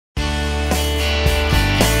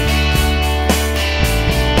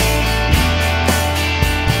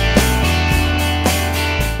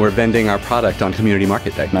We're vending our product on Community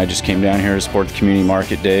Market Day. And I just came down here to support the Community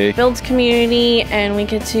Market Day. Builds community, and we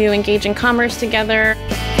get to engage in commerce together.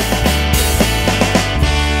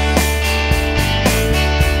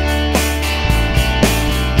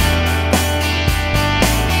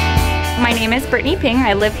 My name is Brittany Ping.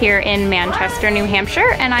 I live here in Manchester, New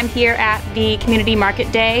Hampshire, and I'm here at the Community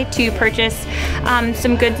Market Day to purchase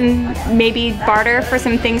some goods and maybe barter for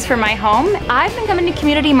some things for my home. I've been coming to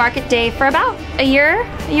Community Market Day for about a year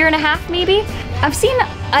and a half maybe. I've seen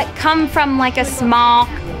it come from like a small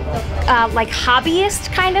like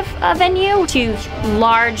hobbyist kind of venue to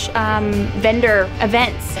large vendor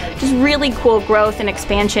events. Just really cool growth and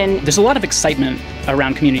expansion. There's a lot of excitement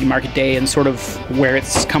around Community Market Day and sort of where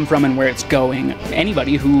it's come from and where it's going.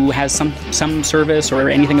 Anybody who has some service or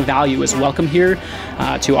anything of value is welcome here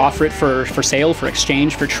to offer it for sale, for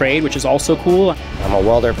exchange, for trade, which is also cool. I'm a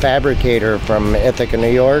welder fabricator from Ithaca,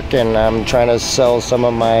 New York, and I'm trying to sell some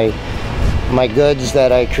of my goods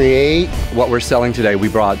that I create. What we're selling today, we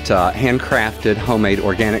brought handcrafted, homemade,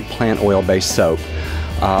 organic plant oil-based soap,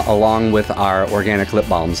 along with our organic lip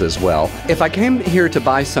balms as well. If I came here to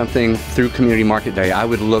buy something through Community Market Day, I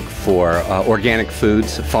would look for organic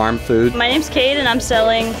foods, farm food. My name's Kate, and I'm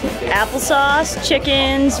selling applesauce,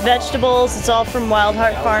 chickens, vegetables. It's all from Wild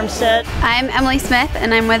Heart Farmstead. I'm Emily Smith,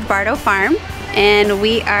 and I'm with Bardo Farm. And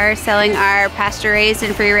we are selling our pasture-raised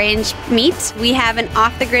and free-range meat. We have an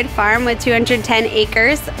off-the-grid farm with 210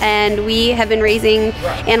 acres, and we have been raising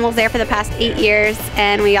animals there for the past 8 years.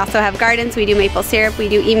 And we also have gardens. We do maple syrup, we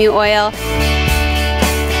do emu oil.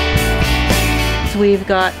 We've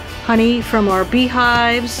got honey from our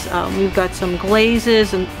beehives. We've got some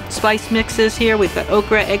glazes and spice mixes here. We've got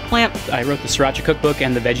okra, eggplant. I wrote the Sriracha Cookbook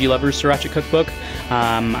and the Veggie Lovers Sriracha Cookbook.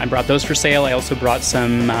 I brought those for sale. I also brought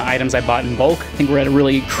some items I bought in bulk. I think we're at a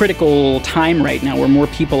really critical time right now where more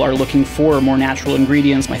people are looking for more natural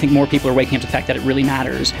ingredients. I think more people are waking up to the fact that it really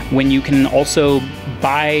matters. When you can also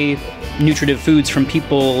buy nutritive foods from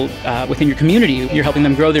people within your community, you're helping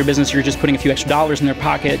them grow their business. You're just putting a few extra dollars in their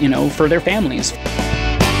pocket, you know, for their families.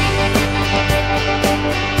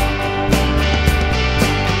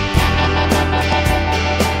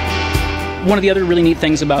 One of the other really neat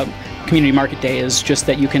things about Community Market Day is just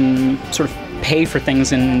that you can sort of pay for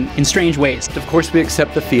things in strange ways. Of course, we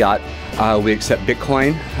accept the fiat, we accept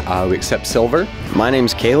Bitcoin, we accept silver. My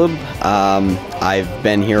name's Caleb. I've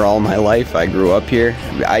been here all my life. I grew up here.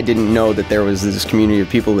 I didn't know that there was this community of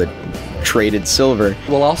people that traded silver.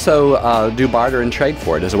 We'll also do barter and trade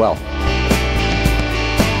for it as well.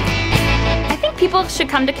 I think people should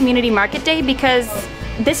come to Community Market Day because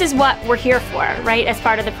this is what we're here for, right, as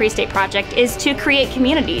part of the Free State Project, is to create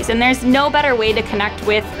communities. And there's no better way to connect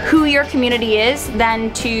with who your community is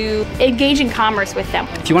than to engage in commerce with them.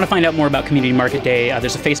 If you want to find out more about Community Market Day,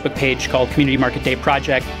 there's a Facebook page called Community Market Day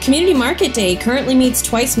Project. Community Market Day currently meets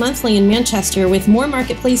twice monthly in Manchester, with more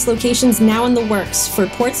marketplace locations now in the works for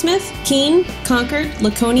Portsmouth, Keene, Concord,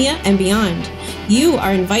 Laconia, and beyond. You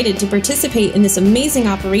are invited to participate in this amazing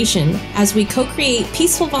operation as we co-create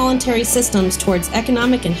peaceful voluntary systems towards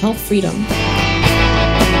economic and health freedom.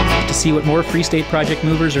 To see what more Free State Project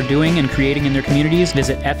movers are doing and creating in their communities,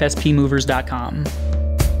 visit fspmovers.com.